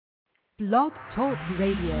Blog Talk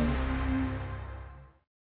Radio.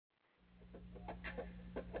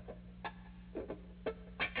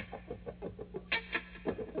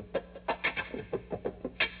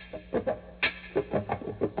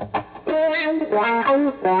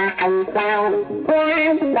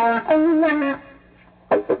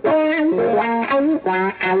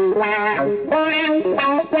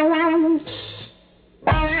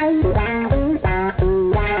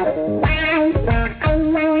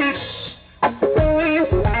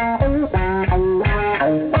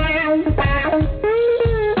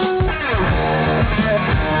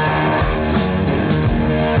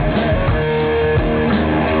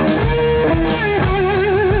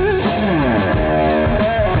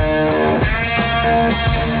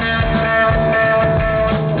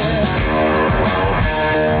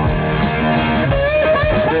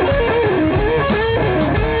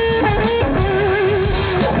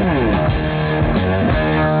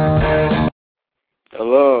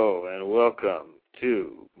 Hello and welcome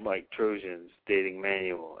to Mike Trojan's Dating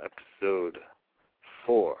Manual, Episode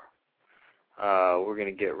 4. We're going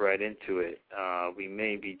to get right into it. We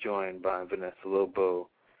may be joined by Vanessa Lobo,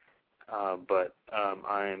 but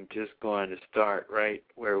I am just going to start right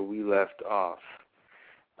where we left off.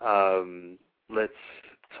 Let's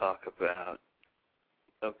talk about,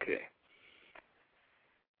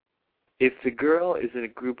 If the girl is in a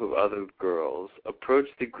group of other girls, approach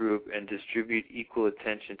the group and distribute equal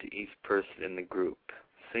attention to each person in the group.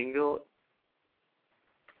 Single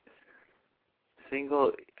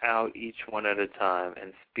out each one at a time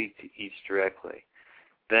and speak to each directly.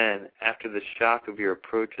 Then, after the shock of your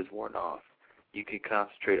approach has worn off, you can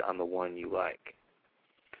concentrate on the one you like.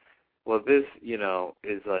 Well, this,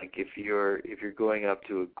 is like if you're going up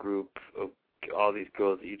to a group of all these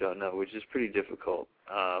girls that you don't know, which is pretty difficult.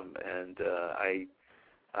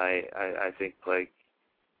 I think like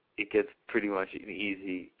it gets pretty much an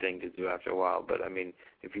easy thing to do after a while. But I mean,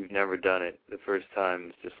 if you've never done it, the first time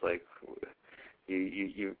it's just like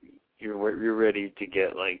you're ready to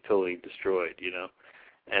get like totally destroyed,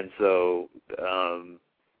 And so a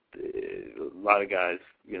lot of guys,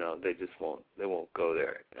 they just won't go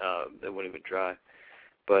there. They won't even try.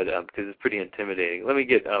 But because it's pretty intimidating. Let me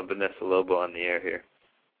get Vanessa Lobo on the air here.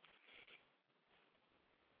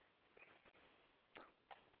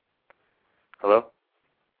 Hello?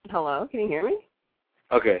 Hello, can you hear me?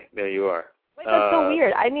 Okay, there you are. Wait, that's so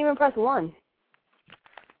weird. I didn't even press 1.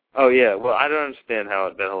 Oh, yeah. Well, I don't understand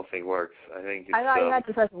how that whole thing works. I thought you had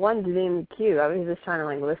to press 1 to name the queue. I was just trying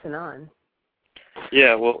to, listen on.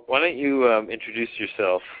 Yeah, well, why don't you introduce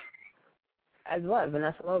yourself? As what?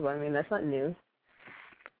 Vanessa Lobo. I mean, that's not new.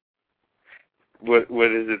 What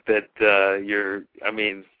is it that you're,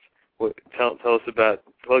 tell us about,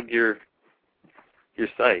 plug your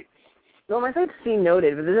site. Well, my site's C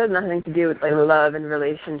Noted, but this has nothing to do with, love and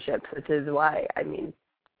relationships, which is why,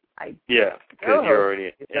 Yeah, because you're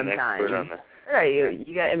already an expert on that. What are you?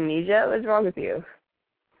 You got amnesia? What's wrong with you?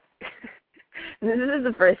 This is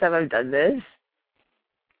the first time I've done this.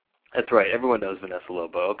 That's right. Everyone knows Vanessa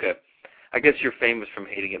Lobo. Okay. I guess you're famous from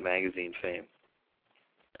Hating It magazine fame.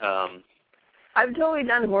 I've totally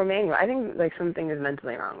done more manual. I think, something is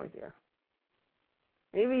mentally wrong with you.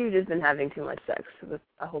 Maybe you've just been having too much sex with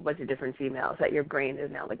a whole bunch of different females that your brain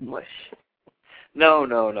is now like mush. No.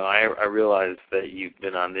 I realized that you've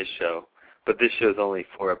been on this show, but this show's only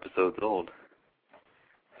 4 episodes old.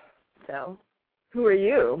 So, who are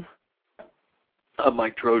you?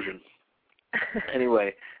 Mike Trojan.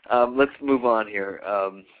 Anyway, let's move on here.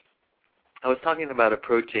 I was talking about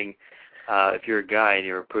approaching, if you're a guy and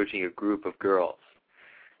you're approaching a group of girls.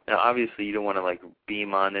 Now, obviously, you don't want to,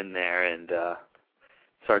 beam on in there and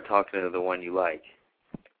start talking to the one you like.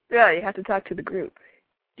 Yeah, you have to talk to the group.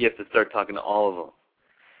 You have to start talking to all of them.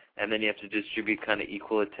 And then you have to distribute kind of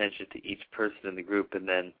equal attention to each person in the group. And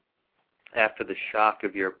then after the shock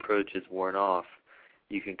of your approach is worn off,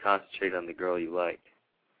 you can concentrate on the girl you like,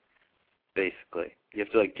 basically. You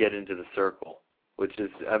have to, get into the circle, which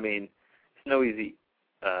is, it's no easy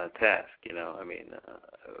task,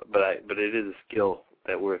 but it is a skill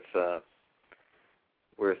that worth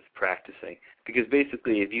practicing. Because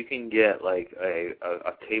basically, if you can get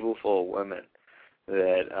a table full of women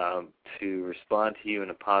that to respond to you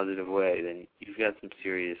in a positive way, then you've got some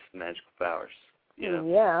serious magical powers.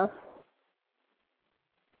 Yeah.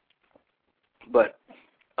 But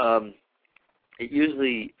it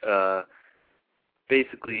usually,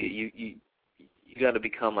 basically, you got to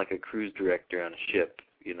become like a cruise director on a ship.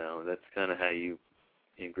 That's kind of how you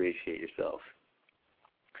ingratiate yourself.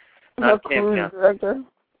 Not a camp director.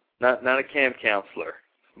 Not a camp counselor,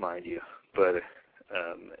 mind you, but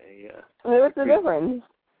yeah. What's the difference?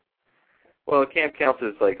 Well, camp counselor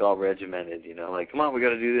is like all regimented, like, come on, we got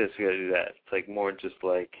to do this, we got to do that. It's like more just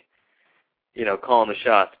like, calling the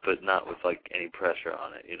shots, but not with like any pressure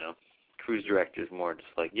on it, Cruise director is more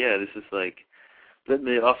just like, yeah, this is like, let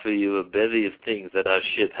me offer you a bevy of things that our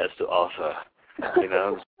ship has to offer,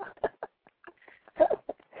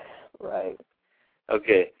 Right.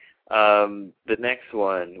 Okay. The next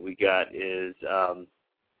one we got is,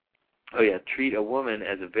 treat a woman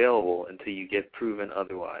as available until you get proven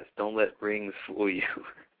otherwise. Don't let rings fool you.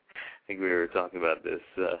 I think we were talking about this.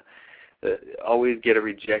 Always get a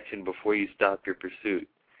rejection before you stop your pursuit.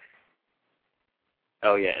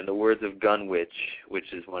 Oh, yeah, in the words of Gunwitch,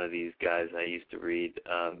 which is one of these guys I used to read,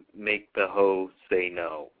 make the hoe say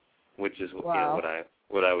no, which is Wow.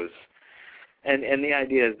 what I was. And the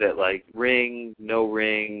idea is that, like, ring, no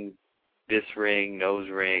ring, this ring, nose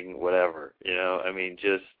ring, whatever,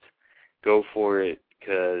 just go for it,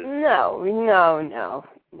 because... No ring,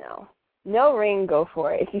 go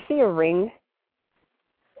for it. If you see a ring,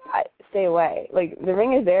 stay away. Like, the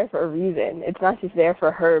ring is there for a reason. It's not just there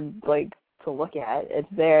for her, like, to look at. It's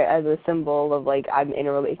there as a symbol of, like, I'm in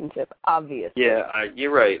a relationship, obviously. Yeah,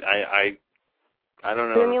 you're right. I don't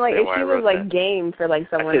know. But I mean, like, if she was, like, that. game for, like,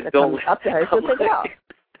 someone to come up to her, she'll take it off.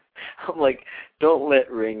 I'm like, don't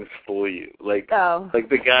let rings fool you. Like, Oh. like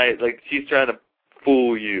the guy, like, she's trying to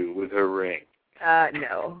fool you with her ring.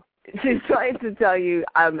 No. She's trying to tell you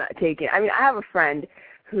I'm not taking it. I mean, I have a friend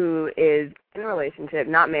who is in a relationship,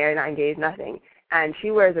 not married, not engaged, nothing, and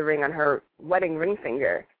she wears a ring on her wedding ring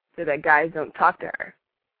finger so that guys don't talk to her.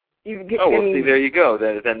 See, there you go.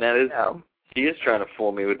 Then that is... No. She is trying to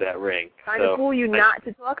fool me with that ring. Trying to fool you not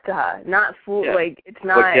to talk to her. Not fool, yeah. like, it's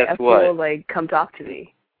not a fool, like, come talk to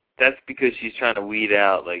me. That's because she's trying to weed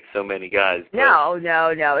out, like, so many guys. No.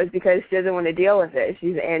 It's because she doesn't want to deal with it.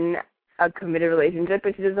 She's in a committed relationship,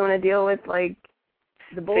 but she doesn't want to deal with, like,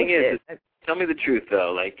 the bullshit. Thing is, tell me the truth,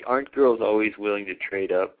 though. Like, aren't girls always willing to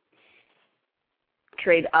trade up?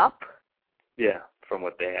 Trade up? Yeah, from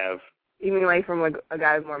what they have. You mean, like, from, like, a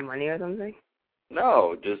guy with more money or something?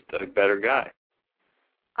 No, just a better guy.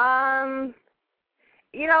 I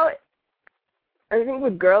think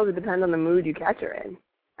with girls, it depends on the mood you catch her in.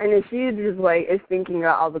 And if she just, like, is thinking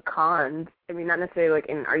about all the cons, I mean, not necessarily, like,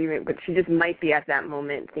 in an argument, but she just might be at that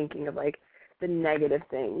moment thinking of, like, the negative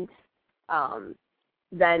things,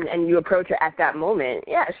 then, and you approach her at that moment,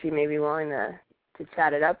 yeah, she may be willing to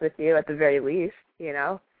chat it up with you at the very least,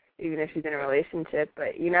 even if she's in a relationship,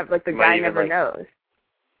 but, like, the guy never knows.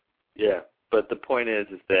 Yeah. But the point is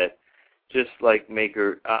that just, like, make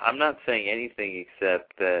her, I'm not saying anything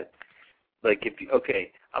except that, like, if you,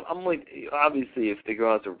 okay, I'm like, obviously if the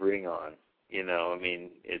girl has a ring on, I mean,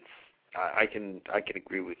 it's, I can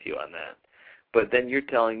agree with you on that. But then you're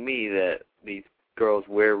telling me that these girls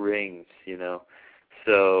wear rings,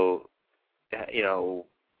 so,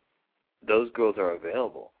 those girls are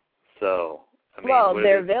available. So, I mean, well,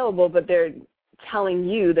 they're available, but they're telling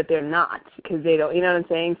you that they're not because they don't, you know what I'm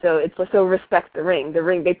saying? So it's so respect the ring.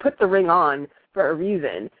 They put the ring on for a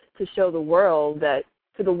reason to show the world that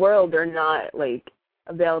to the world they're not like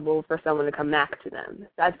available for someone to come back to them.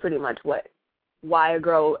 That's pretty much why a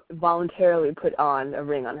girl voluntarily put on a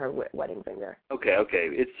ring on her wedding finger. Okay.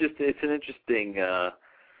 It's an interesting,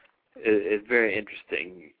 it's very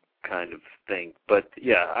interesting kind of thing. But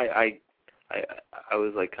yeah, I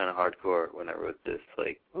was like kind of hardcore when I wrote this.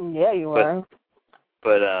 Like, yeah, you were.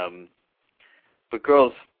 But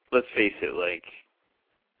girls, let's face it, like,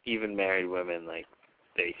 even married women, like,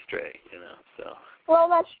 they stray, so. Well,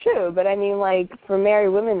 that's true, but I mean, like, for married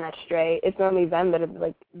women that stray, it's normally them that are,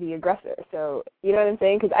 like, the aggressor. So, you know what I'm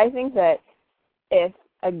saying? Because I think that if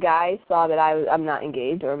a guy saw that I'm not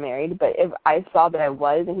engaged or married, but if I saw that I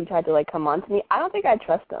was and he tried to, like, come on to me, I don't think I'd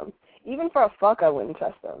trust him. Even for a fuck, I wouldn't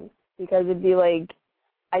trust him. Because it'd be like,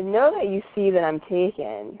 I know that you see that I'm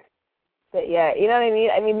taken. But yeah, you know what I mean?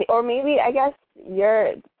 I mean, or maybe, I guess,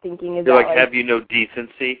 you're thinking is you're that, like, have you no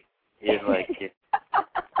decency? You're like...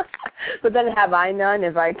 But then have I none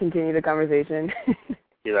if I continue the conversation?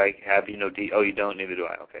 You're like, have you no oh, you don't? Neither do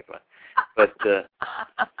I. Okay, fine. But,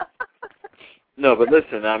 no, but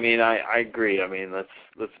listen, I mean, I agree. I mean,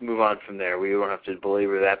 let's move on from there. We don't have to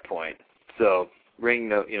belabor that point. So, ring,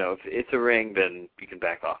 no, if it's a ring, then you can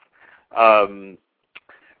back off.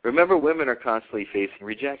 Remember, women are constantly facing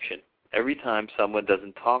rejection. Every time someone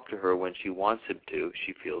doesn't talk to her when she wants him to,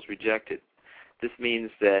 she feels rejected. This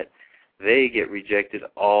means that they get rejected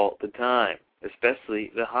all the time,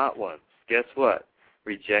 especially the hot ones. Guess what?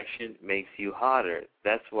 Rejection makes you hotter.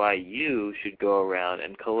 That's why you should go around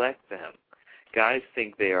and collect them. Guys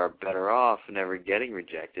think they are better off never getting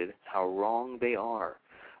rejected. How wrong they are.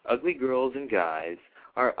 Ugly girls and guys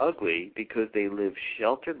are ugly because they live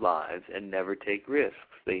sheltered lives and never take risks.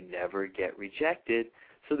 They never get rejected,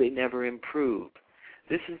 so they never improve.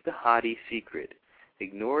 This is the hottie secret.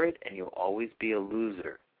 Ignore it and you'll always be a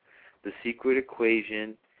loser. The secret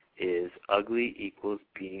equation is ugly equals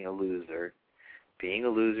being a loser. Being a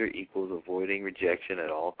loser equals avoiding rejection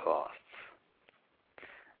at all costs.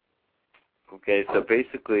 Okay, so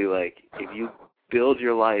basically, like, if you build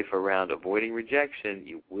your life around avoiding rejection,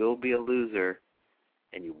 you will be a loser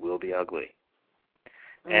and you will be ugly.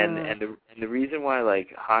 And the reason why,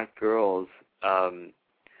 like, hot girls,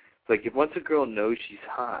 like, if once a girl knows she's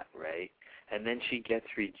hot, right, and then she gets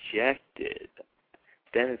rejected,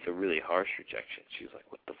 then it's a really harsh rejection. She's like,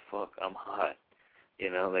 what the fuck, I'm hot.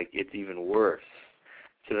 You know, like, it's even worse.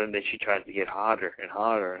 So then she tries to get hotter and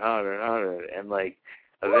hotter and hotter and hotter, and, like,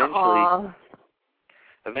 eventually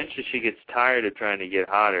she gets tired of trying to get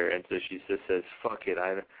hotter, and so she just says, fuck it,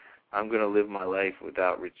 I'm going to live my life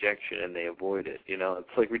without rejection, and they avoid it. You know,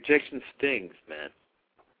 it's like rejection stings, man.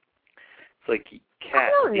 It's like cats. I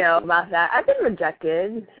don't know about that. I've been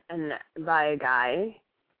rejected by a guy.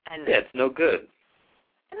 And yeah, it's no good.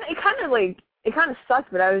 And it kind of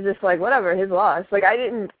sucked, but I was just like, whatever, his loss. Like, I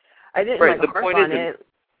didn't right, like, the harp point on is it.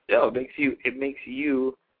 No, it makes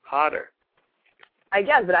you hotter. I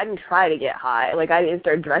guess, but I didn't try to get hot. Like, I didn't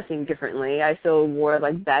start dressing differently. I still wore,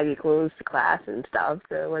 like, baggy clothes to class and stuff,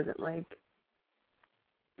 so it wasn't like,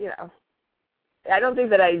 you know. I don't think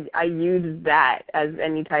that I used that as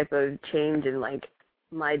any type of change in, like,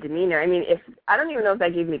 my demeanor. I mean, I don't even know if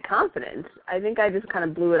that gave me confidence. I think I just kind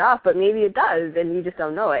of blew it off, but maybe it does, and you just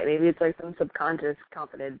don't know it. Maybe it's, like, some subconscious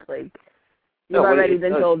confidence, like, you've already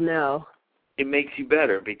been told no. It makes you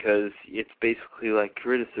better because it's basically like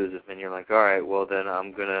criticism, and you're like, all right, well, then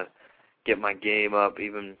I'm going to get my game up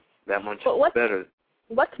even that much better.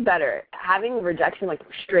 What's better, having rejection, like,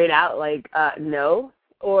 straight out, like, no,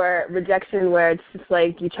 or rejection where it's just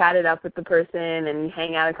like you chat it up with the person and you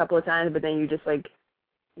hang out a couple of times, but then you just, like,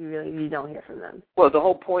 you don't hear from them? Well, the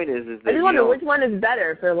whole point is that I just wonder which one is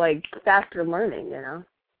better for, like, faster learning, you know?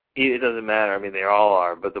 It doesn't matter. I mean, they all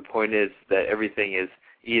are, but the point is that everything is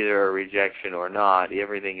either a rejection or not.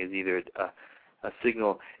 Everything is either a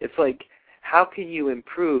signal. It's like, how can you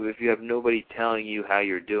improve if you have nobody telling you how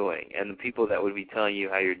you're doing? And the people that would be telling you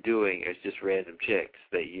how you're doing is just random chicks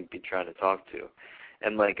that you'd be trying to talk to.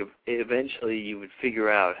 And, like, eventually you would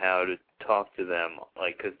figure out how to talk to them,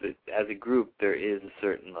 like, because as a group there is a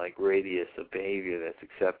certain, like, radius of behavior that's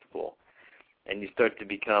acceptable. And you start to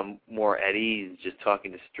become more at ease just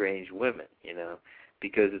talking to strange women, you know,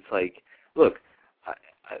 because it's like, look,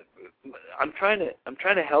 I'm trying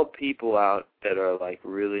to help people out that are, like,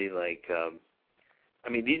 really, like, I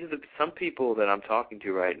mean, these are some people that I'm talking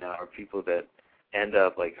to right now are people that end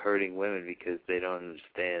up, like, hurting women because they don't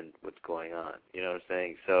understand what's going on. You know what I'm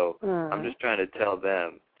saying? So I'm just trying to tell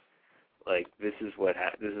them, like, this is what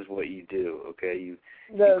you do. Okay, you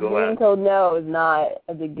go being out. told no is not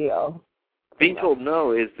a big deal. Being told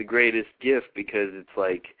no is the greatest gift because it's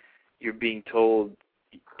like you're being told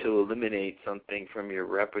to eliminate something from your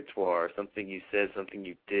repertoire, something you said, something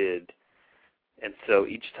you did. And so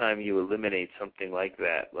each time you eliminate something like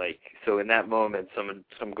that, like, so in that moment,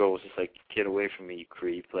 some girl was just like, get away from me, you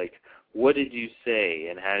creep. Like, what did you say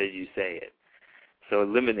and how did you say it? So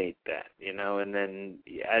eliminate that, you know, and then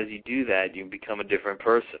as you do that, you become a different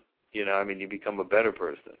person. You know, I mean, you become a better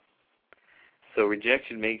person. So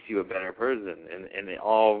rejection makes you a better person in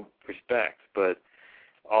all respects, but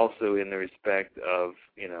also in the respect of,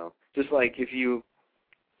 you know, just like if you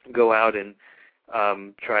go out and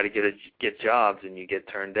try to get jobs and you get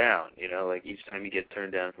turned down, you know, like each time you get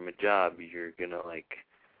turned down from a job, you're going to, like,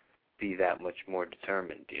 be that much more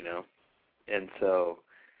determined, you know. And so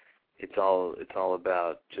it's all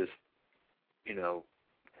about just, you know,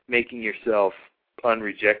 making yourself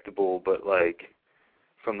unrejectable, but, like,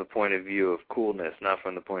 from the point of view of coolness, not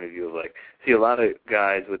from the point of view of, like, see, a lot of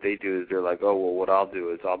guys, what they do is they're like, oh, well, what I'll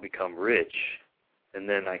do is I'll become rich, and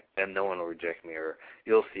then no one will reject me, or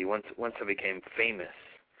you'll see, once I became famous,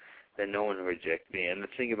 then no one will reject me. And the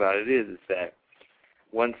thing about it is that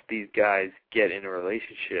once these guys get in a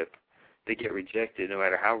relationship, they get rejected no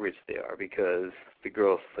matter how rich they are, because the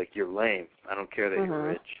girl's like, you're lame. I don't care that you're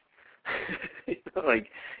rich. You know,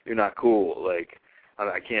 like, you're not cool. Like,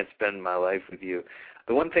 I can't spend my life with you.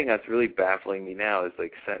 The one thing that's really baffling me now is,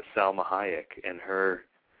 like, Salma Hayek and her,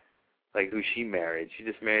 like, who she married. She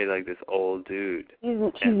just married, like, this old dude.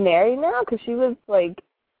 She's married now? Because she was, like,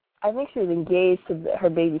 I think she was engaged to her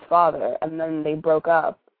baby's father, and then they broke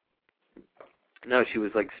up. No, she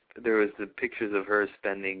was, like, there was the pictures of her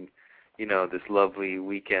spending, you know, this lovely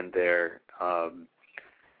weekend there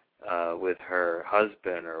with her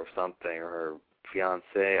husband or something, or her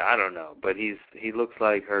fiance. I don't know, but he looks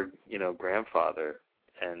like her, grandfather,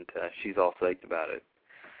 and she's all psyched about it.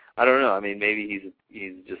 I don't know. I mean, maybe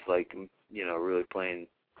he's just like, really plain.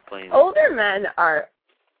 Older men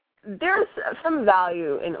there's some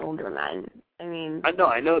value in older men. I mean, I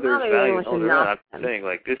know there's value in older men. I'm saying,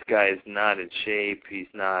 like, this guy is not in shape. He's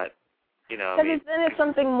not, Because then it's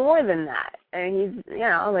something more than that. And he's,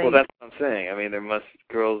 like. Well, that's what I'm saying. I mean,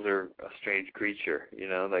 girls are a strange creature,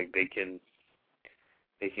 like they can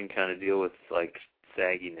kind of deal with, like,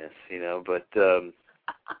 sagginess, but.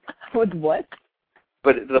 With what?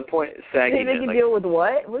 But the point, sagginess. They can deal with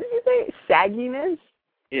what? What did you say? Sagginess?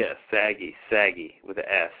 Yeah, saggy with an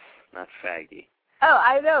S, not faggy. Oh,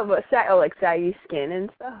 I know, but like saggy skin and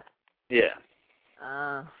stuff. Yeah.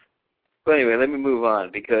 But anyway, let me move on,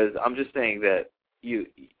 because I'm just saying that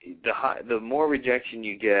the more rejection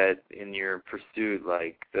you get in your pursuit,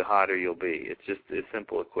 like, the hotter you'll be. It's just a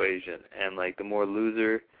simple equation, and like the more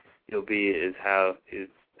loser you'll be is how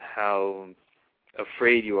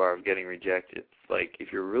afraid you are of getting rejected. Like,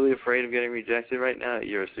 if you're really afraid of getting rejected right now,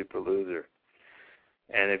 you're a super loser.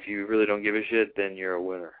 And if you really don't give a shit, then you're a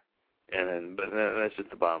winner. But that's just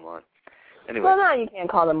the bottom line. Anyway. Well, now you can't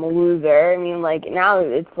call them a loser. I mean, like, now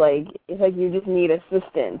it's like you just need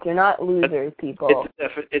assistance. You're not losers, people.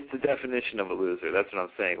 It's the definition of a loser. That's what I'm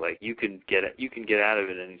saying. Like, you can get out of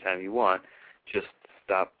it anytime you want. Just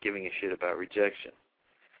stop giving a shit about rejection.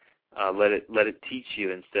 Let it teach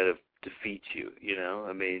you instead of defeat you.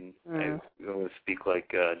 I mean, I'm going to speak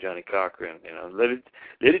like Johnny Cochran. Let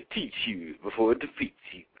it teach you before it defeats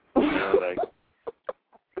you. Like.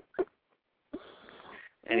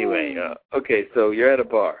 Anyway, okay, so you're at a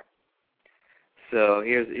bar. So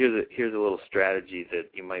here's a little strategy that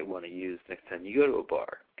you might want to use next time you go to a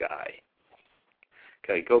bar, guy.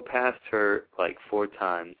 Okay, go past her like 4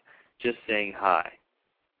 times, just saying hi.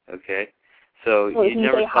 Okay, so you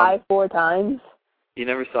never say hi 4 times. You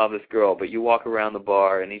never saw this girl, but you walk around the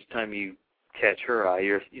bar, and each time you catch her eye,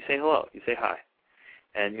 you say hello, you say hi,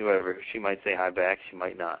 and whoever, she might say hi back, she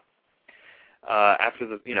might not. After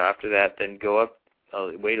that, then go up.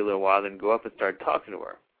 Wait a little while, then go up and start talking to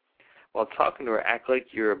her. While talking to her, act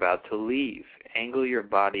like you're about to leave. Angle your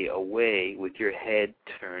body away with your head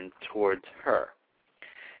turned towards her.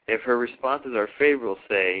 If her responses are favorable,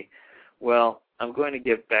 say, well, I'm going to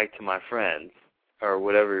get back to my friends, or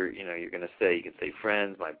whatever you're going to say. You can say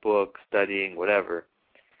friends, my book, studying, whatever.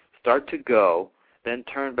 Start to go, then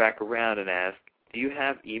turn back around and ask, do you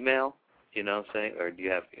have email? You know what I'm saying? Or do you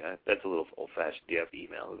have, that's a little old-fashioned, do you have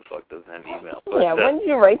email? Who the fuck doesn't have email? But, yeah, when did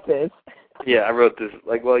you write this? Yeah, I wrote this,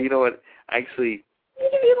 like, well, you know what, actually.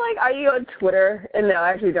 You'd be like, are you on Twitter? And no,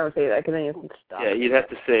 actually don't say that, because then you can stop. Yeah, you'd have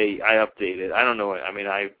to say, I updated. I don't know what,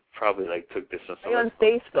 I probably, like, took this from somewhere. Are you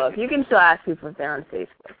on Facebook? You can still ask people if they're on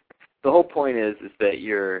Facebook. The whole point is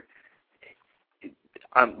that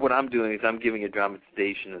what I'm doing is I'm giving a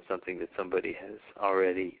dramatization of something that somebody has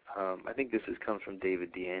already, I think this comes from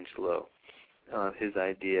David D'Angelo, his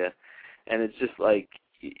idea, and it's just like,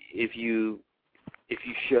 if you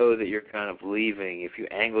show that you're kind of leaving, if you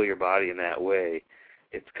angle your body in that way,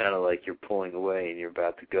 it's kind of like you're pulling away and you're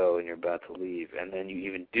about to go and you're about to leave, and then you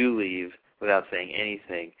even do leave without saying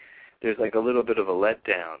anything. There's like a little bit of a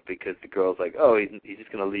letdown, because the girl's like, oh, he's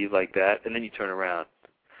just going to leave like that, and then you turn around,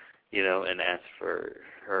 and ask for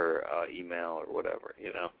her email or whatever,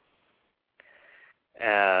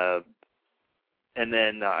 and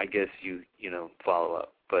then I guess you follow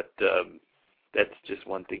up. But that's just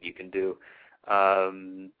one thing you can do.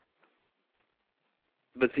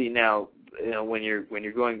 But see, now, when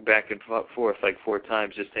you're going back and forth like 4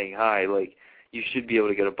 times just saying hi, like, you should be able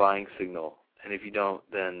to get a buying signal. And if you don't,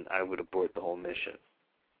 then I would abort the whole mission.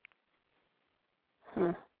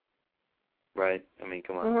 Right? I mean,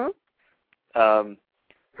 come on. Mm-hmm.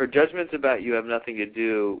 Her judgments about you have nothing to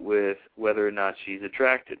do with whether or not she's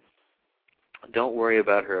attracted. Don't worry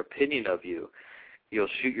about her opinion of you. You'll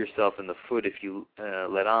shoot yourself in the foot if you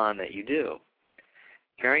let on that you do.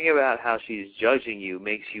 Caring about how she's judging you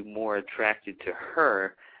makes you more attracted to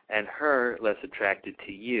her, and her less attracted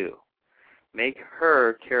to you. Make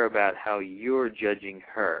her care about how you're judging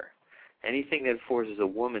her. Anything that forces a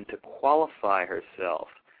woman to qualify herself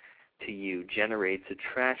to you generates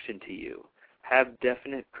attraction to you. Have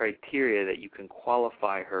definite criteria that you can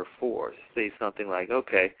qualify her for. Say something like,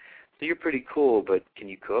 okay, so you're pretty cool, but can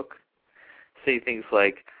you cook? Say things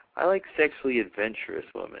like, I like sexually adventurous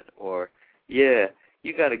women, or, yeah,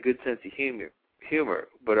 you got a good sense of humor,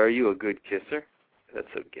 but are you a good kisser? That's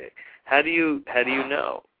okay. How do you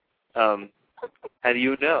know? How do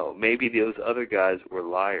you know? Maybe those other guys were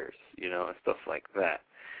liars, and stuff like that.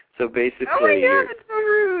 So basically, oh my God, that's so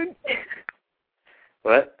rude.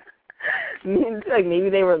 What? It's like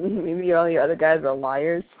maybe all your other guys are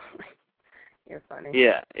liars. You're funny.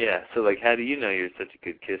 Yeah. So like, how do you know you're such a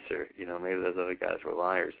good kisser? You know, maybe those other guys were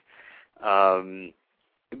liars.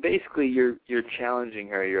 Basically, you're challenging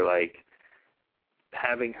her. You're like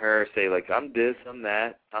having her say like, I'm this, I'm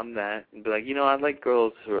that, and be like, you know, I like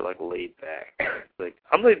girls who are like laid back. Like,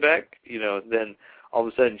 I'm laid back. You know, then all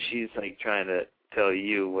of a sudden she's like trying to tell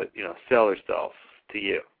you what, you know, sell herself to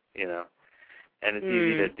you. You know, and it's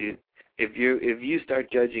easy to do. If you start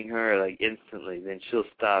judging her like instantly, then she'll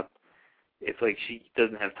stop. It's like she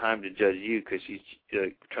doesn't have time to judge you because she's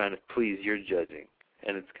trying to please your judging,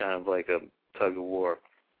 and it's kind of like a tug of war.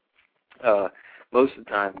 Most of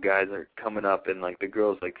the time, guys are coming up and like the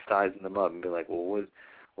girls like sizing them up and be like, well,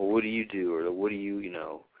 what do you do, or what do you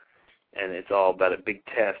know? And it's all about a big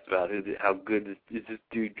test about how good is this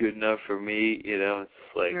dude good enough for me? You know,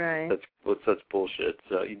 it's like that's such bullshit.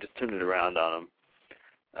 So you just turn it around on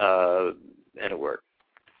them, and it worked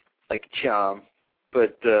like a charm.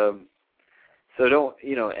 But so don't,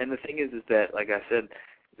 you know. And the thing is that, like I said,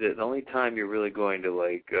 the only time you're really going to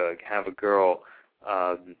like have a girl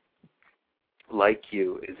like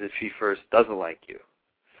you is if she first doesn't like you.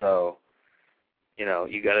 So, you know,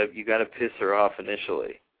 you gotta piss her off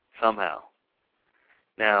initially somehow.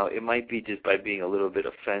 Now, it might be just by being a little bit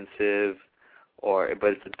offensive,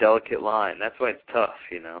 but it's a delicate line. That's why it's tough,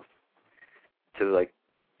 you know. To like,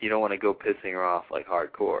 you don't want to go pissing her off like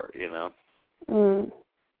hardcore, you know.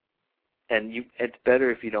 And it's better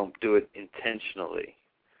if you don't do it intentionally.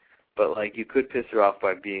 But like, you could piss her off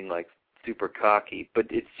by being like super cocky, but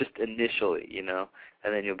it's just initially, you know,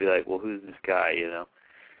 and then you'll be like, well, who's this guy, you know?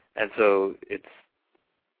 And so it's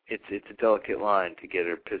a delicate line to get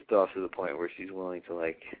her pissed off to the point where she's willing to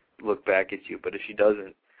like look back at you. But if she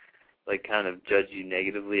doesn't like kind of judge you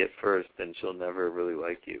negatively at first, then she'll never really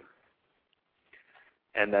like you.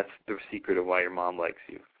 And that's the secret of why your mom likes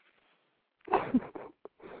you.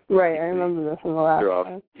 Right, I remember this from the last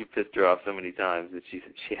time. You pissed her off so many times that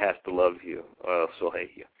she has to love you, or else she'll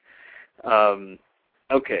hate you.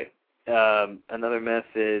 Okay. Another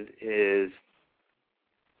method is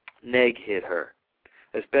neg hit her,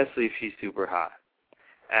 especially if she's super hot.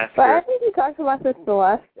 I think you talked about this in the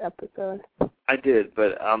last episode. I did,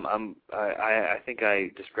 but I think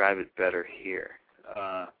I describe it better here.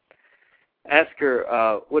 Ask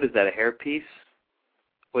her, what is that, a hairpiece?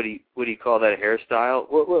 What do you call that, a hairstyle?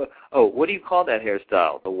 What do you call that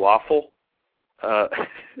hairstyle? The waffle?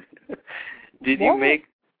 Did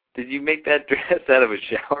you make that dress out of a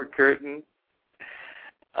shower curtain?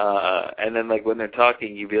 And then like when they're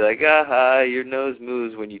talking, you'd be like, your nose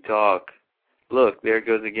moves when you talk. Look, there it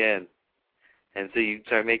goes again. And so you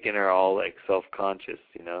start making her all like self-conscious,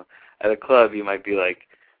 you know. At a club, you might be like,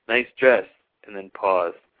 nice dress, and then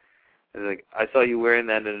pause. And like, I saw you wearing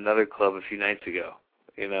that in another club a few nights ago,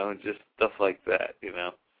 you know, just stuff like that, you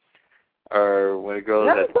know. Or when a girl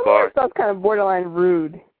is at the bar. That's kind of borderline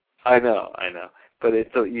rude. I know. But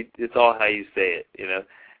it's all how you say it, you know.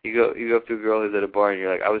 You go up to a girl who's at a bar and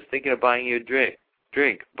you're like, I was thinking of buying you a drink,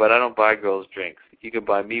 but I don't buy girls drinks. You can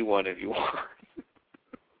buy me one if you want.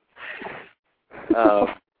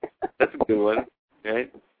 That's a good one,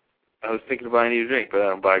 right? I was thinking of buying you a drink, but I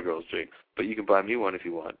don't buy girls drinks. But you can buy me one if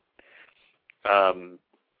you want.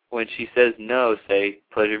 When she says no, say,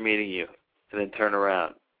 pleasure meeting you, and then turn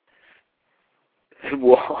around and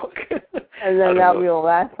walk. And then that'll be the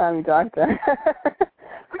last time you talk to her.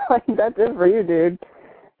 Like, that's it for you, dude.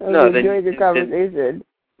 Enjoy the conversation.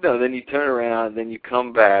 Then you turn around, then you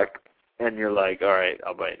come back, and you're like, all right,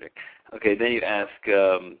 I'll buy you a drink. Okay, then you ask,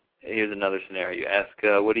 here's another scenario. You ask,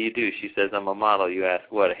 what do you do? She says, I'm a model. You ask,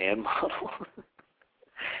 what, a hand model?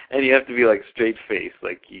 And you have to be like straight-faced,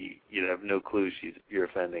 like you have no clue you're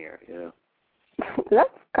offending her, you know. That's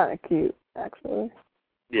kind of cute, actually.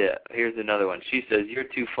 Yeah, here's another one. She says, you're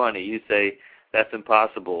too funny. You say, that's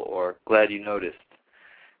impossible, or glad you noticed.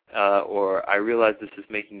 Or I realize this is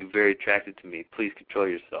making you very attracted to me. Please control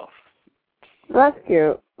yourself. That's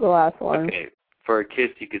cute, the last one. Okay, for a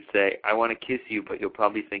kiss you could say, I want to kiss you, but you'll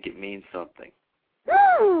probably think it means something.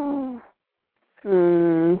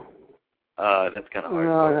 That's kind of hard.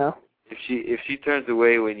 No. If she turns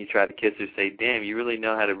away when you try to kiss her, say, damn, you really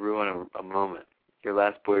know how to ruin a moment. Your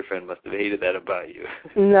last boyfriend must have hated that about you.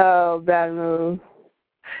 No, bad move.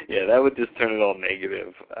 Yeah, that would just turn it all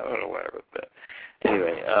negative. I don't know why I wrote that.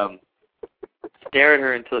 Anyway, stare at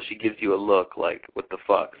her until she gives you a look like, what the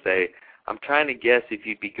fuck? Say, I'm trying to guess if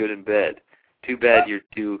you'd be good in bed. Too bad you're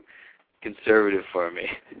too conservative for me.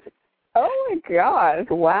 Oh, my God.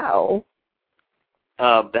 Wow.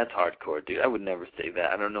 That's hardcore, dude. I would never say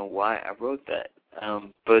that. I don't know why I wrote that.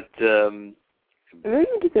 Maybe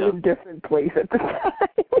you're just in a different place at the time.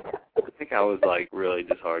 I think I was like really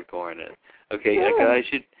just hardcore in it. Okay, a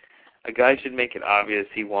guy should make it obvious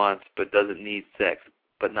he wants but doesn't need sex,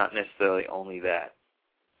 but not necessarily only that.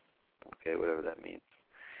 Okay, whatever that means.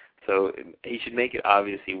 So he should make it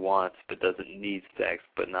obvious he wants but doesn't need sex,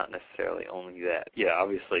 but not necessarily only that. Yeah,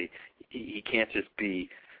 obviously he can't just be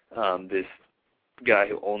this guy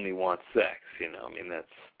who only wants sex. You know, I mean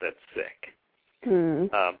that's sick.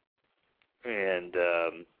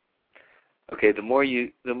 Okay, the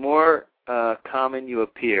more common you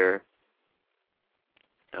appear.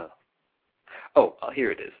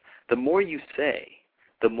 Here it is. The more you say,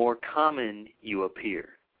 the more common you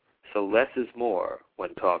appear. So less is more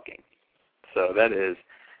when talking. So that is,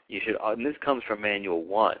 you should, and this comes from Manual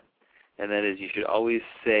 1, and that is you should always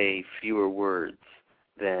say fewer words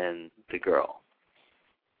than the girl.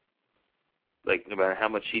 Like, no matter how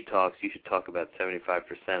much she talks, you should talk about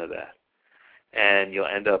 75% of that. And you'll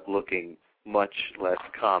end up looking much less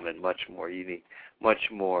common, much more unique, much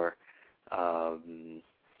more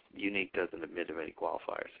unique doesn't admit of any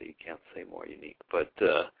qualifier, so you can't say more unique. But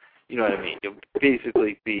you know what I mean. You'll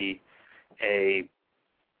basically be a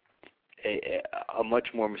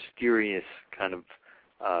much more mysterious kind of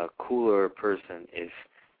cooler person if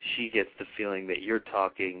she gets the feeling that you're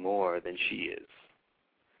talking more than she is.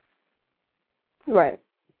 Right.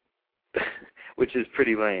 Which is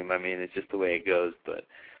pretty lame. I mean, it's just the way it goes, but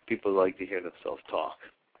people like to hear themselves talk,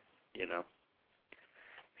 you know.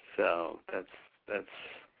 So that's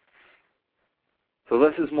so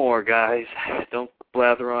less is more, guys. Don't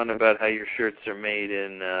blather on about how your shirts are made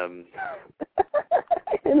in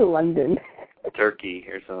London, Turkey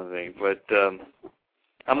or something. But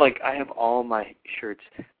I'm like, I have all my shirts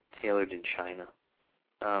tailored in China,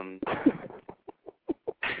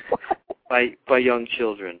 by young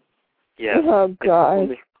children. Yes. Oh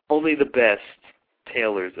God. Only the best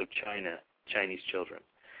tailors of Chinese children.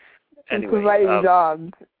 Anyway, providing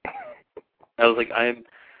jobs. I was like,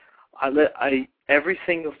 every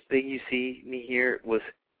single thing you see me here was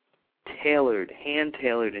hand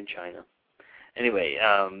tailored in China. Anyway,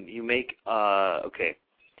 okay.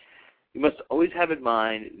 You must always have in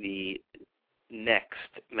mind the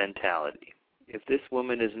next mentality. If this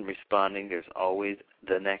woman isn't responding, there's always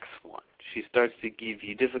the next one. She starts to give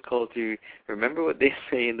you difficulty. Remember what they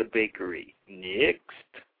say in the bakery. Next.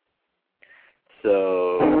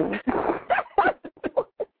 So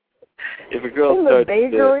if a girl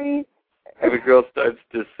starts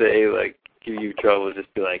to say, like, give you trouble,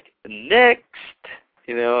 just be like, next,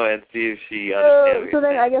 you know, and see if she understands. So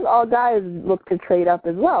then I guess all guys look to trade up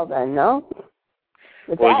as well then, no?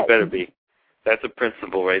 You better be. That's a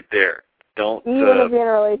principle right there. Don't. Even if you're in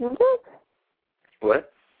a relationship?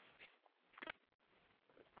 What?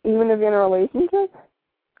 Even if you're in a relationship?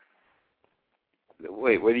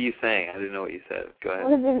 Wait, what are you saying? I didn't know what you said. Go ahead.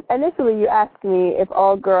 Well, initially you asked me if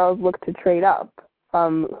all girls look to trade up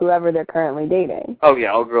from whoever they're currently dating. Oh,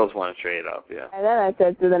 yeah, all girls want to trade up, yeah. And then I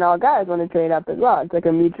said, so then all guys want to trade up as well. It's like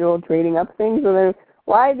a mutual trading up thing. So then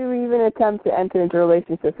why do we even attempt to enter into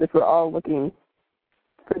relationships if we're all looking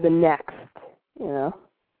for the next, you know?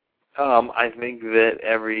 I think that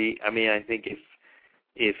I think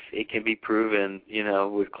if it can be proven, you know,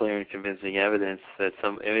 with clear and convincing evidence that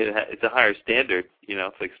it's a higher standard, you know,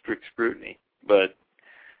 it's like strict scrutiny. But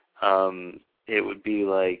it would be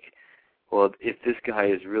like, well, if this guy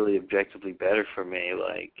is really objectively better for me,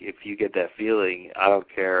 like, if you get that feeling, I don't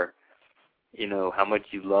care, you know, how much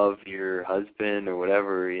you love your husband or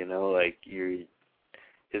whatever, you know, like,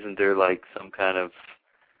 isn't there, like, some kind of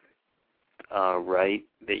right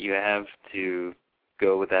that you have to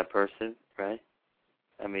go with that person, right?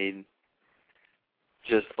 I mean,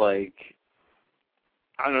 just like,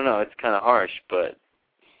 I don't know, it's kind of harsh, but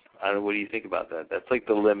I don't know, what do you think about that? That's like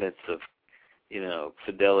the limits of, you know,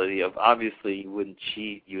 fidelity of, obviously you wouldn't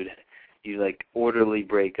cheat, you'd like orderly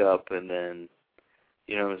break up and then,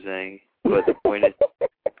 you know what I'm saying? But the point is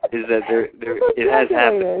that it has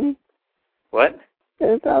happened. What?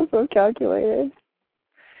 It sounds so calculated.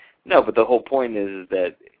 No, but the whole point is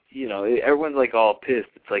that, you know, everyone's like all pissed.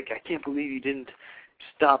 It's like, I can't believe you didn't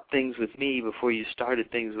stop things with me before you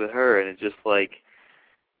started things with her. And it's just like,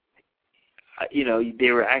 you know,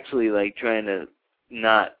 they were actually like trying to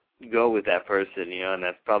not go with that person, you know, and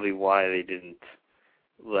that's probably why they didn't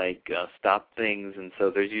like stop things. And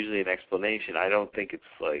so there's usually an explanation. I don't think it's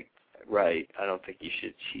like right. I don't think you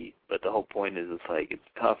should cheat. But the whole point is, it's like, it's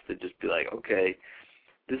tough to just be like, okay,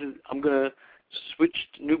 I'm gonna switch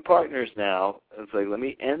to new partners now. It's like, let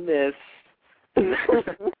me end this, and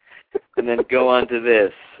and then go on to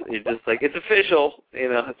this. You're just like, it's official,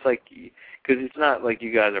 it's like, because it's not like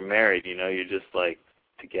you guys are married, you're just like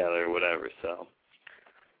together or whatever, so.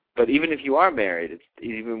 But even if you are married,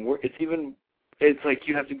 it's like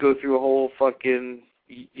you have to go through a whole fucking,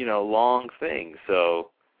 long thing,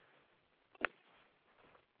 so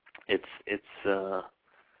it's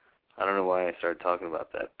I don't know why I started talking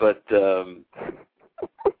about that, but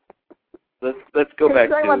let's go back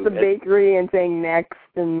to talking about the bakery and saying next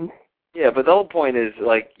and. Yeah, but the whole point is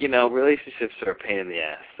like relationships are a pain in the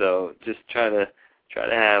ass. So just try to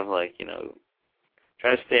have like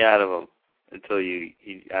try to stay out of them until you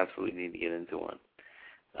absolutely need to get into one.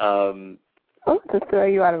 I'll just throw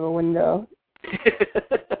you out of a window.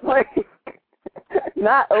 Like,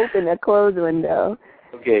 not open a closed window.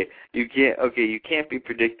 Okay, you can't be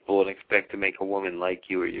predictable and expect to make a woman like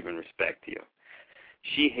you or even respect you.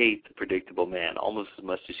 She hates a predictable man almost as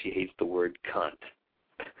much as she hates the word cunt.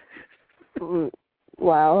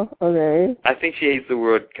 Wow, okay. I think she hates the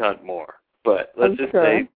word cunt more, but let's just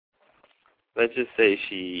say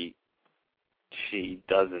she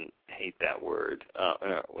doesn't hate that word.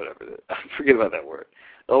 Whatever. Forget about that word.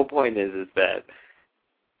 The whole point is that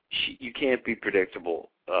you can't be predictable,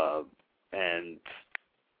 and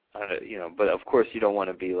but of course you don't want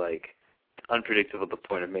to be like unpredictable to the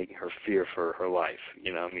point of making her fear for her life.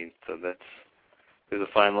 So there's a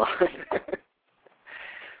fine line.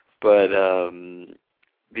 But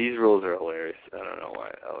these rules are hilarious. I don't know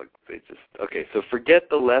why. Okay, so forget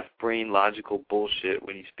the left brain logical bullshit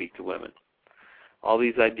when you speak to women. All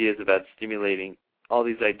these ideas are about stimulating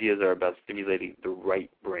the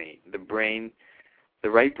right brain. The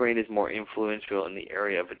right brain is more influential in the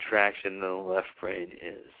area of attraction than the left brain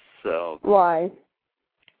is. So why?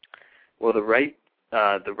 Well, the right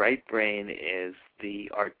brain is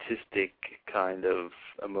the artistic kind of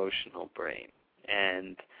emotional brain,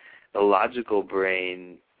 and the logical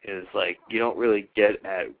brain is like you don't really get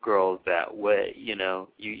at girls that way, you're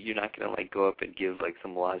not gonna like go up and give like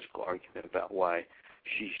some logical argument about why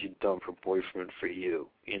she should dump her boyfriend for you,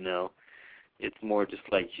 It's more just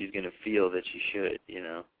like she's gonna feel that she should,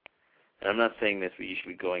 And I'm not saying that's what you should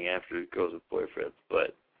be going after girls with boyfriends,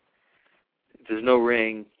 but if there's no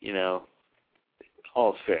ring,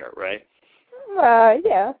 all's fair, right?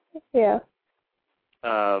 Yeah.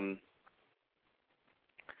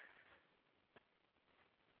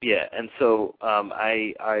 Yeah, and so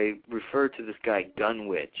I refer to this guy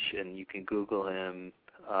Gunwich, and you can Google him.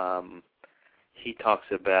 He talks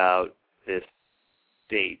about this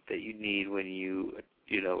state that you need when you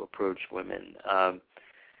approach women,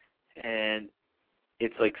 and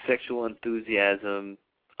it's like sexual enthusiasm,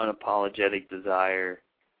 unapologetic desire,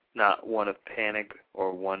 not one of panic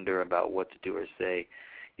or wonder about what to do or say.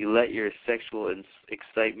 You let your sexual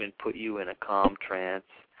excitement put you in a calm trance.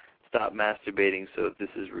 Stop masturbating. So this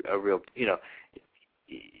is a real,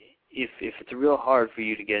 if it's real hard for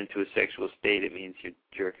you to get into a sexual state, it means you're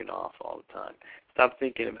jerking off all the time. Stop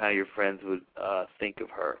thinking of how your friends would think of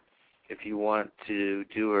her. If you want to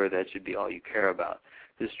do her, that should be all you care about.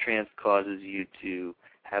 This trance causes you to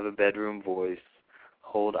have a bedroom voice,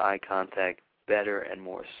 hold eye contact better and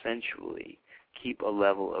more sensually, keep a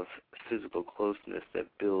level of physical closeness that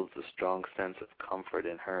builds a strong sense of comfort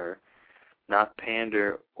in her, not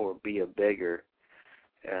pander or be a beggar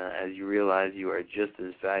as you realize you are just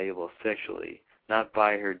as valuable sexually, not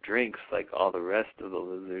buy her drinks like all the rest of the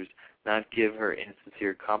losers, not give her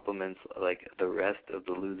insincere compliments like the rest of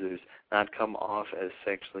the losers, not come off as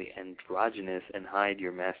sexually androgynous and hide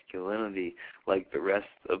your masculinity like the rest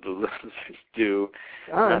of the losers do,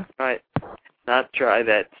 not try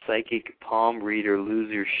that psychic palm reader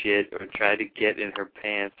loser shit or try to get in her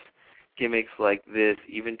pants. Gimmicks like this,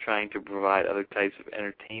 even trying to provide other types of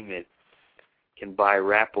entertainment, can buy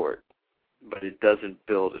rapport, but it doesn't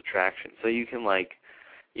build attraction. So you can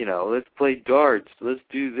let's play darts, let's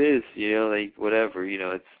do this, like whatever,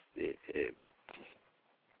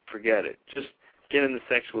 forget it. Just get in the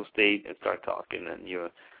sexual state and start talking, and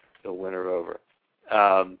you'll win her over.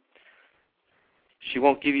 She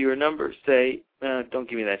won't give you her number. Say, don't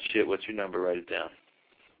give me that shit. What's your number? Write it down.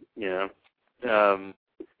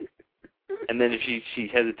 And then if she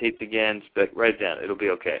hesitates again, write it down. It'll be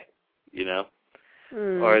okay,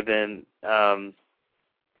 Or then,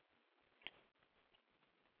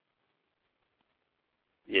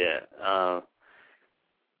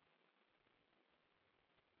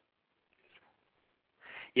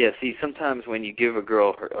 see, sometimes when you give a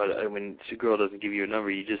girl when a girl doesn't give you a number,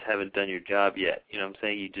 you just haven't done your job yet. You know what I'm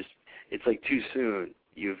saying? It's like too soon.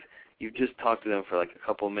 You've just talked to them for like a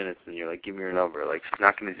couple of minutes, and you're like, give me your number. Like, she's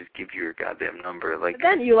not going to just give you your goddamn number. Like, but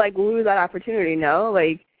then you lose that opportunity, no?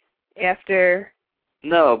 Like, After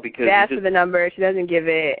No, because they ask for the number, she doesn't give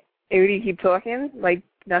it. And do you keep talking? Like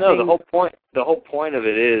nothing? No, the whole point of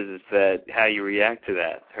it is that how you react to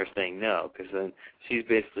that, her saying no, because then she's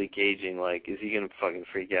basically gauging, like, is he going to fucking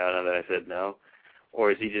freak out now that I said no?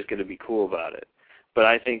 Or is he just going to be cool about it? But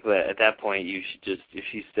I think that at that point you should just, if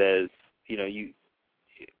she says, you know,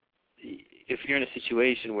 if you're in a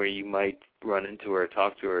situation where you might run into her or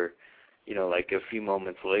talk to her, you know, like a few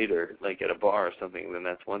moments later, like at a bar or something, then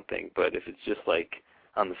that's one thing. But if it's just like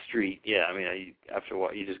on the street, yeah, I mean, after a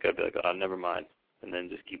while, you just got to be like, oh, never mind, and then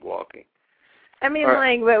just keep walking. I mean,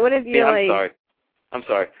 like, but what if you I'm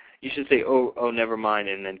sorry. You should say, oh, never mind,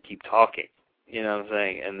 and then keep talking. You know what I'm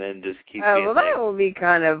saying? And then just keep being well, that will be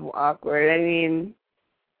kind of awkward. I mean,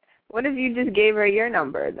 what if you just gave her your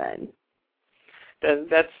number then?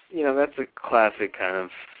 That's a classic kind of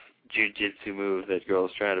jiu-jitsu move that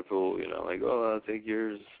girls try to pull, you know, like, oh, I'll take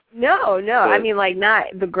yours. No, but, I mean, like, not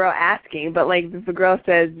the girl asking, but, like, if the girl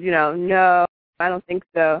says, you know, no, I don't think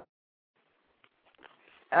so.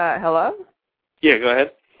 Hello? Yeah, go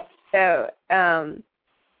ahead. So,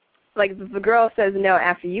 like, if the girl says no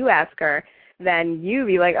after you ask her, then you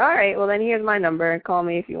be like, all right, well, then here's my number, and call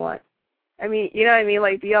me if you want. I mean, you know what I mean?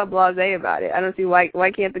 Like, be all blasé about it. I don't see why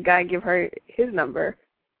can't the guy give her his number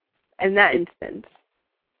in that instance.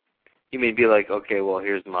 You may be like, okay, well,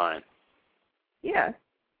 here's mine. Yeah.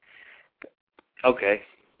 Okay,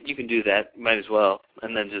 you can do that. Might as well,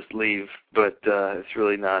 and then just leave. But it's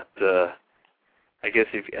really not. I guess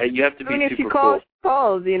if you have to be super cool. If she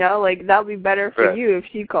calls, you know, like that'll be better for you if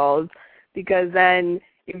she calls, because then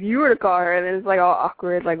if you were to call her, then it's like all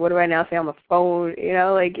awkward. Like, what do I now say on the phone? You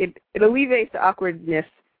know, like it alleviates the awkwardness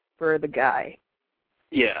for the guy.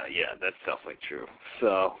 Yeah, that's definitely true.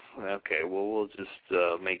 So, okay, well, we'll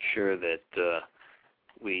just make sure that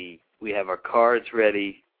we have our cards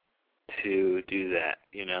ready to do that.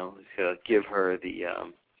 You know, so give her the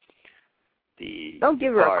Don't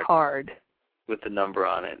give her a card with the number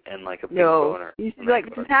on it and like a pink boner. You should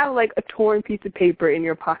like just have like a torn piece of paper in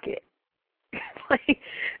your pocket. Like,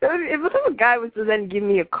 if a guy was to then give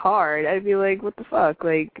me a card, I'd be like, what the fuck?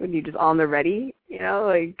 Like, when you just on the ready, you know,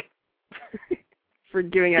 like, for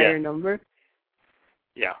giving out your number?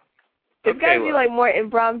 Yeah. It's got to be, like, more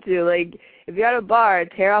impromptu. Like, if you're at a bar,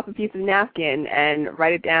 tear off a piece of napkin and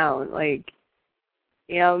write it down. Like,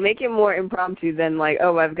 you know, make it more impromptu than, like,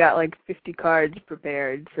 oh, I've got, like, 50 cards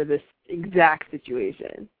prepared for this exact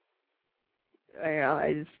situation. You know,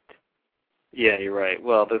 I just... Yeah, you're right.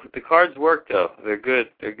 Well, the cards work, though. They're good.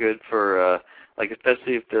 They're good for, like,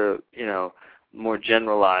 especially if they're, you know, more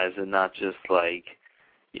generalized and not just, like,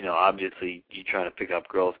 you know, obviously you trying to pick up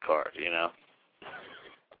girls' cards, you know.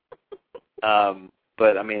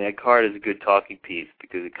 But, I mean, a card is a good talking piece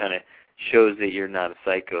because it kind of shows that you're not a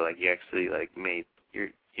psycho. Like, you actually, like, you're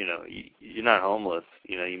not homeless.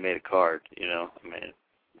 You know, you made a card, you know. I mean,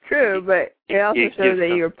 true, but it also shows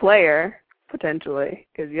that you're a player, potentially,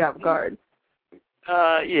 because you have a card.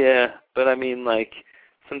 Yeah, but I mean, like,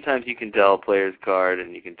 sometimes you can tell a player's card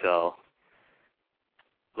and you can tell,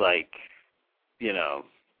 like, you know,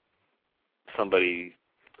 somebody...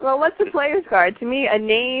 Well, what's a player's card? To me, a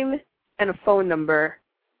name and a phone number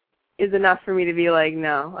is enough for me to be like,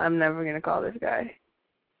 no, I'm never going to call this guy.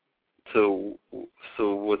 So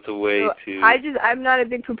what's a way to... I'm not a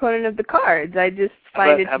big proponent of the cards. I just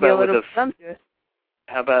find it to be a little presumptuous.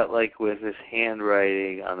 How about, like, with this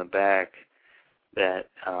handwriting on the back that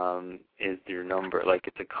is your number? Like,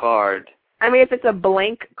 it's a card. I mean, if it's a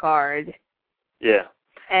blank card. Yeah.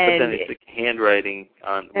 And but then it's like handwriting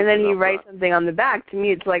on. And then he writes something on the back. To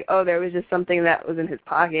me, it's like, oh, there was just something that was in his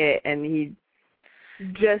pocket, and he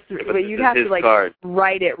just. But you'd have to like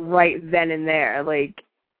write it right then and there. Like,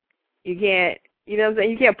 you can't. You know what I'm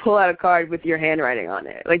saying? You can't pull out a card with your handwriting on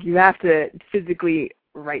it. Like, you have to physically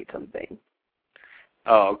write something.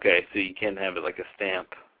 Oh, okay. So you can't have it like a stamp.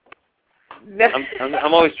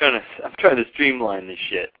 I'm always trying to streamline this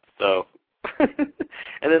shit. So.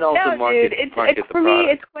 And then also market the product. For me,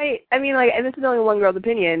 it's quite, I mean, like, and this is only one girl's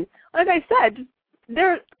opinion. Like I said,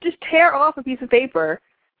 just tear off a piece of paper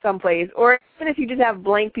someplace, or even if you just have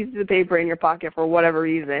blank pieces of paper in your pocket for whatever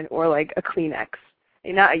reason, or like a Kleenex,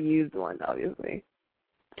 and not a used one, obviously.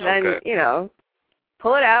 Okay. Then, you know,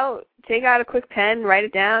 pull it out, take out a quick pen, write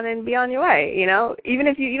it down, and be on your way, you know? Even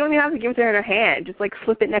if you don't even have to give it to her in her hand, just like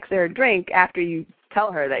slip it next to her drink after you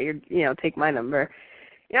tell her that take my number.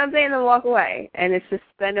 You know what I'm saying? Then walk away. And it's just,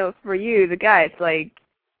 then for you, the guy, it's like,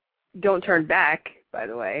 don't turn back, by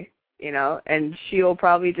the way, you know, and she'll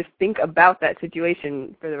probably just think about that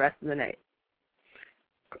situation for the rest of the night.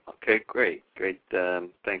 Okay, great.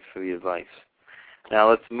 Thanks for the advice. Now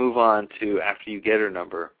let's move on to after you get her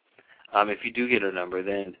number. if you do get her number,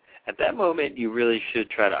 then at that moment you really should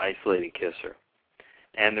try to isolate and kiss her.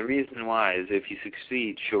 And the reason why is if you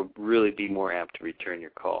succeed, she'll really be more apt to return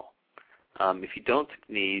your call. If you don't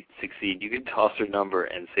succeed, you can toss her number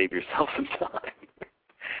and save yourself some time.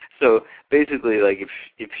 So basically, like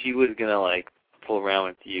if she was gonna like fool around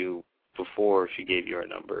with you before she gave you her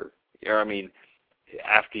number, or I mean,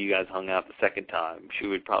 after you guys hung out the second time, she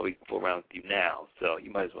would probably fool around with you now. So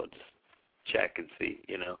you might as well just check and see,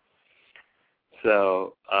 you know.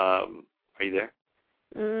 So, are you there?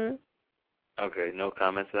 Mm. Okay, no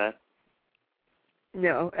comments to that?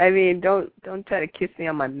 No, I mean, don't try to kiss me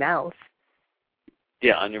on my mouth.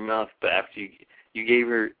 Yeah, on your mouth, but after you gave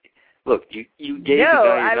her, look, you gave the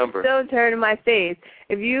guy your number. No, I'm still turning my face.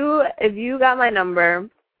 If you got my number,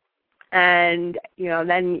 and you know,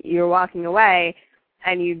 then you're walking away,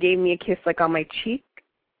 and you gave me a kiss like on my cheek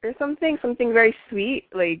or something very sweet,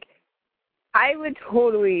 like I would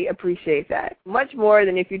totally appreciate that much more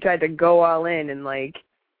than if you tried to go all in and like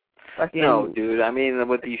fucking. No, dude. I mean,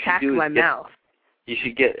 what you should do is my mouth. You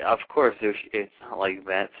should get, of course, it's not like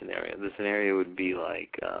that scenario. The scenario would be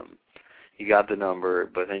like, you got the number,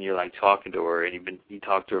 but then you're like talking to her, and you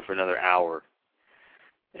talked to her for another hour.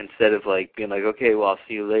 Instead of like being like, okay, well, I'll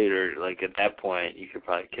see you later. Like at that point, you could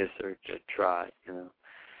probably kiss her to try, you know.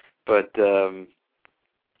 But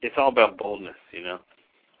it's all about boldness, you know.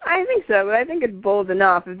 I think so, but I think it's bold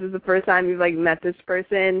enough if this is the first time you've like met this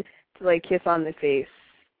person to like kiss on the face,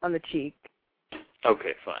 on the cheek.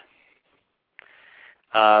 Okay, fine.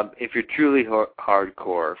 If you're truly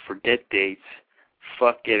hardcore, forget dates,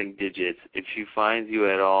 fuck getting digits. If she finds you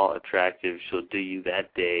at all attractive, she'll do you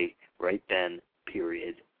that day, right then,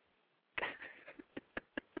 period.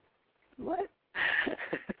 What?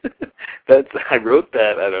 I wrote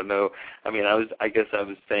that. I don't know. I mean, I guess I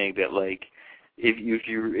was saying that like, if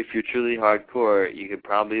you're truly hardcore, you could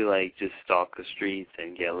probably like just stalk the streets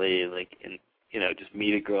and get laid, like, and you know, just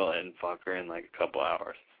meet a girl and fuck her in like a couple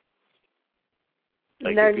hours.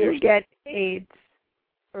 Like then you get AIDS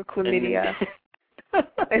or chlamydia.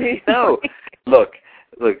 No, look.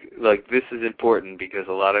 This is important because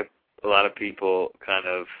a lot of people kind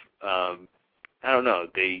of, I don't know.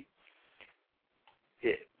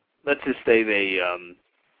 Let's just say they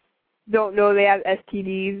don't know they have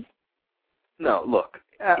STDs. No, look.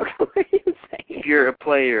 What are you saying? If you're a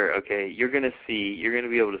player, okay, you're gonna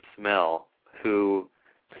be able to smell who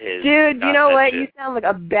is. Dude, you know what? Shit. You sound like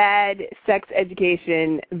a bad sex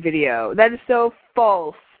education video. That is so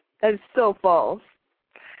false. That is so false.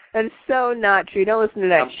 That is so not true. Don't listen to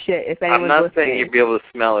that shit if anyone's listening. I'm not saying you'd be able to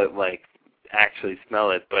smell it, like actually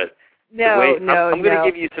smell it, but No. I'm gonna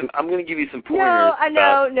give you some pointers.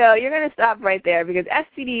 No. You're gonna stop right there because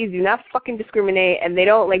STDs do not fucking discriminate and they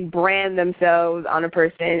don't like brand themselves on a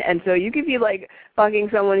person. And so you could be like fucking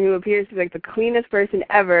someone who appears to be like the cleanest person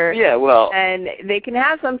ever. Yeah, well. And they can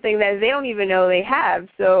have something that they don't even know they have.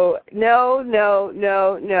 So no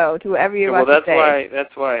to whatever you're about to say.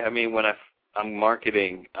 That's why. I mean, when I'm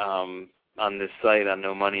marketing on this site on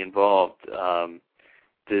No Money Involved,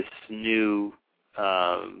 this new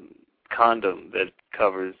condom that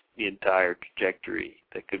covers the entire trajectory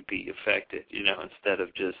that could be affected, you know, instead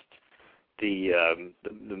of just the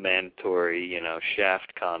mandatory, you know,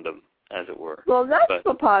 shaft condom, as it were. Well, that's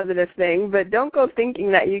a positive thing, but don't go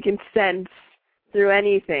thinking that you can sense through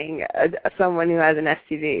anything someone who has an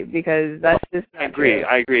STD because that's just not true.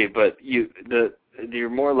 I agree, but you're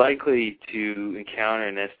more likely to encounter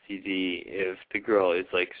an STD if the girl is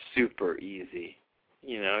like super easy.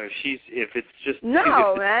 You know, if it's just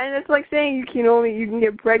man, it's like saying you can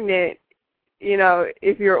get pregnant. You know,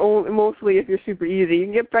 if you're super easy, you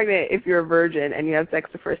can get pregnant if you're a virgin and you have sex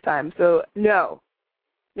the first time. So no.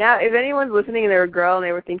 Now, if anyone's listening and they're a girl and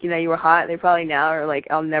they were thinking that you were hot, they probably now are like,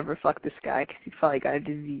 I'll never fuck this guy because he's probably got a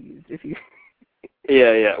disease. If you.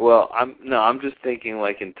 Yeah. Well, I'm just thinking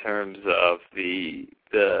like in terms of the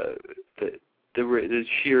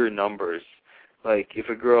sheer numbers. Like, if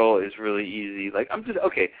a girl is really easy, like, I'm just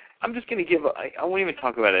going to give I won't even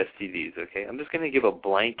talk about STDs, okay? I'm just going to give a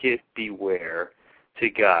blanket beware to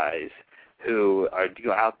guys who are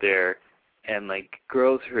out there and, like,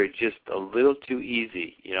 girls who are just a little too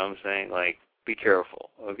easy, you know what I'm saying? Like, be careful,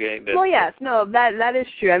 okay? Well, yes, no, that is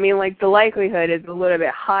true. I mean, like, the likelihood is a little bit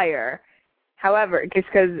higher. However,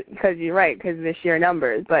 because you're right, because of the sheer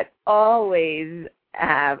numbers, but always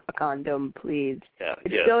have a condom, please. Yeah,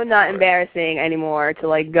 it's still not embarrassing anymore to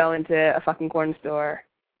like go into a fucking corn store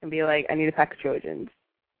and be like, I need a pack of Trojans.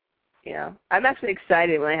 You know, I'm actually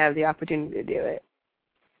excited when I have the opportunity to do it.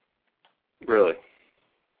 Really?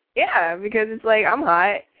 Yeah, because it's like I'm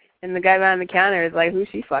hot, and the guy behind the counter is like, who's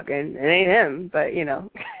she fucking? It ain't him, but you know,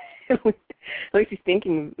 At least he's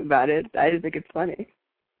thinking about it. I just think it's funny.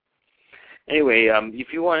 Anyway,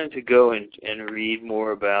 if you wanted to go and read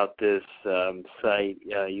more about this site,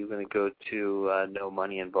 you're going to go to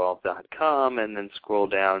nomoneyinvolved.com and then scroll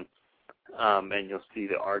down, and you'll see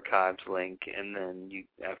the archives link. And then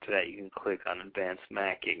after that, you can click on Advanced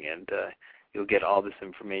Macking, and you'll get all this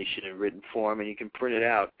information in written form, and you can print it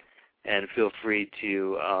out. And feel free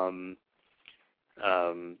to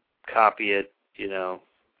copy it,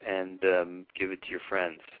 and give it to your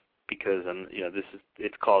friends. Because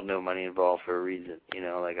it's called No Money Involved for a reason.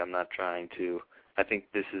 I'm not trying to. I think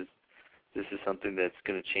this is something that's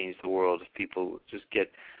going to change the world if people just get.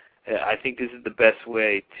 I think this is the best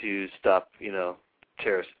way to stop,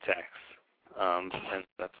 terrorist attacks, and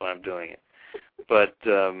that's why I'm doing it. But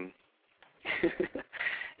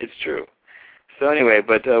it's true. So anyway,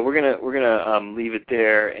 but we're gonna leave it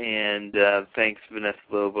there. And thanks, Vanessa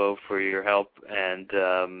Lobo, for your help, and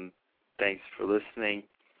thanks for listening.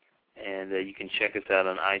 And you can check us out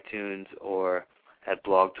on iTunes or at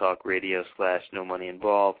Blog Talk Radio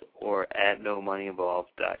 /NoMoneyInvolved or at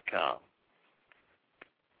nomoneyinvolved.com.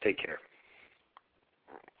 Take care.